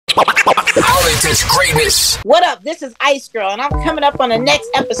I only touch greatness. What up? This is IceGirl, and I'm coming up on the next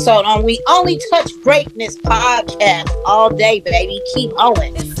episode on We Only Touch Greatness podcast all day, baby. Keep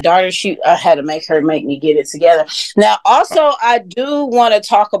going. Daughter, shoot, I had to make me get it together. Now, also, I do want to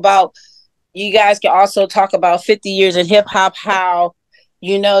talk about, you guys can also talk about 50 years in hip hop, how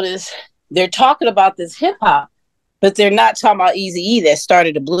you notice they're talking about this hip hop, but they're not talking about Eazy that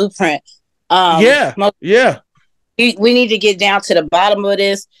started the blueprint. Yeah. We need to get down to the bottom of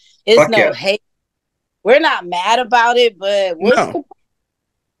this. It's hate. We're not mad about it, but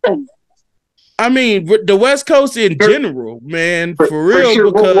I mean, the West Coast in general, man, for real.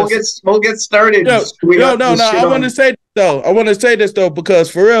 Sure. Because we'll get started. No. I want to say this though, because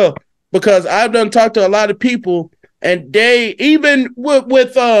for real, because I've done talked to a lot of people, and they even with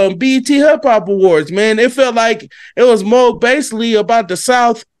BET Hip Hop Awards, man, it felt like it was more basically about the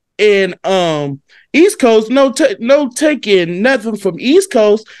South and East Coast. No taking nothing from East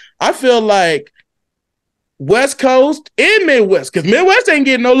Coast. I feel like West Coast and Midwest, because Midwest ain't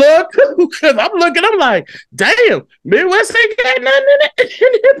getting no love too. Because I'm like, damn, Midwest ain't got nothing in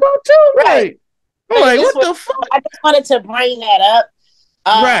hip hop too, right? I'm like, what the fuck? I just wanted to bring that up.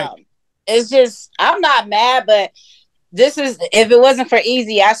 Right. It's just, I'm not mad, but this is, if it wasn't for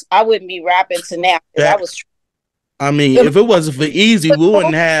Eazy, I wouldn't be rapping to now. I mean, if it wasn't for Eazy, we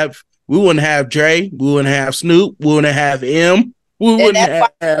wouldn't have Dre, we wouldn't have Snoop, we wouldn't have M, we wouldn't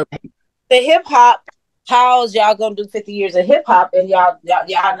have the hip hop. How's y'all gonna do 50 years of hip hop and y'all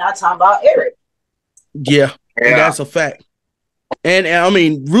not talking about Eric? Yeah, that's a fact. And I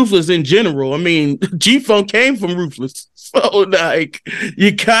mean, Ruthless in general. I mean, G-Funk came from Ruthless, so like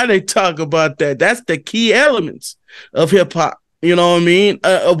you kind of talk about that. That's the key elements of hip hop. You know what I mean?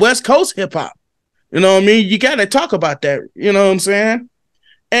 West Coast hip hop. You know what I mean? You got to talk about that. You know what I'm saying?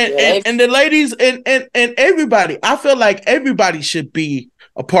 And the ladies and everybody. I feel like everybody should be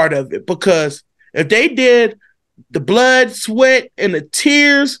a part of it, because if they did the blood, sweat, and the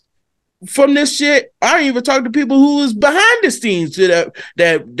tears from this shit, I don't even talk to people who was behind the scenes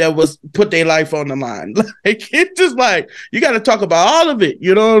that was put their life on the line. Like, it's just like, you got to talk about all of it.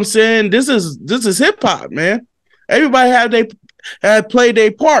 You know what I'm saying? This is hip hop, man. Everybody had played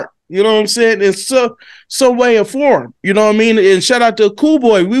their part. You know what I'm saying? In some way or form. You know what I mean? And shout out to Cool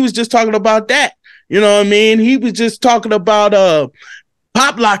Boy. We was just talking about that. You know what I mean? He was just talking about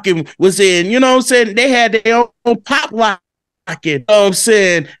pop locking was in, you know what I'm saying? They had their own pop locking, you know what I'm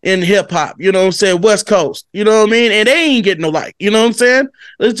saying, in hip hop, you know what I'm saying, West Coast, you know what I mean? And they ain't getting no like, you know what I'm saying?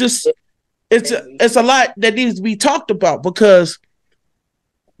 It's just, it's a lot that needs to be talked about, because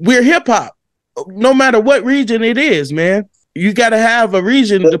we're hip hop, no matter what region it is, man. You got to have a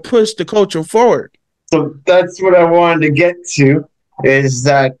reason to push the culture forward. So that's what I wanted to get to, is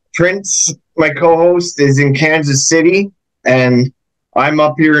that Prince, my co-host, is in Kansas City, and I'm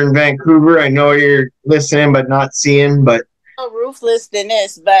up here in Vancouver. I know you're listening but not seeing, but ruthless than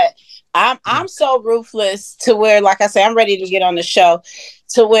this, but I'm so ruthless to where, like I say, I'm ready to get on the show,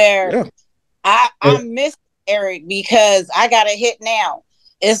 to where I miss Eric, because I got a hit now.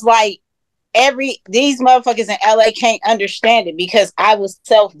 It's like these motherfuckers in LA can't understand it, because I was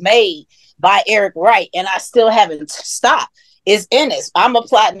self-made by Eric Wright and I still haven't stopped. It's in us. I'm a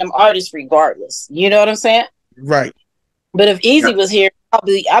platinum artist regardless. You know what I'm saying? Right. But if Eazy was here, I'll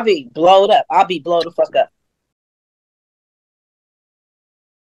be blowed up. I'll be blowed the fuck up.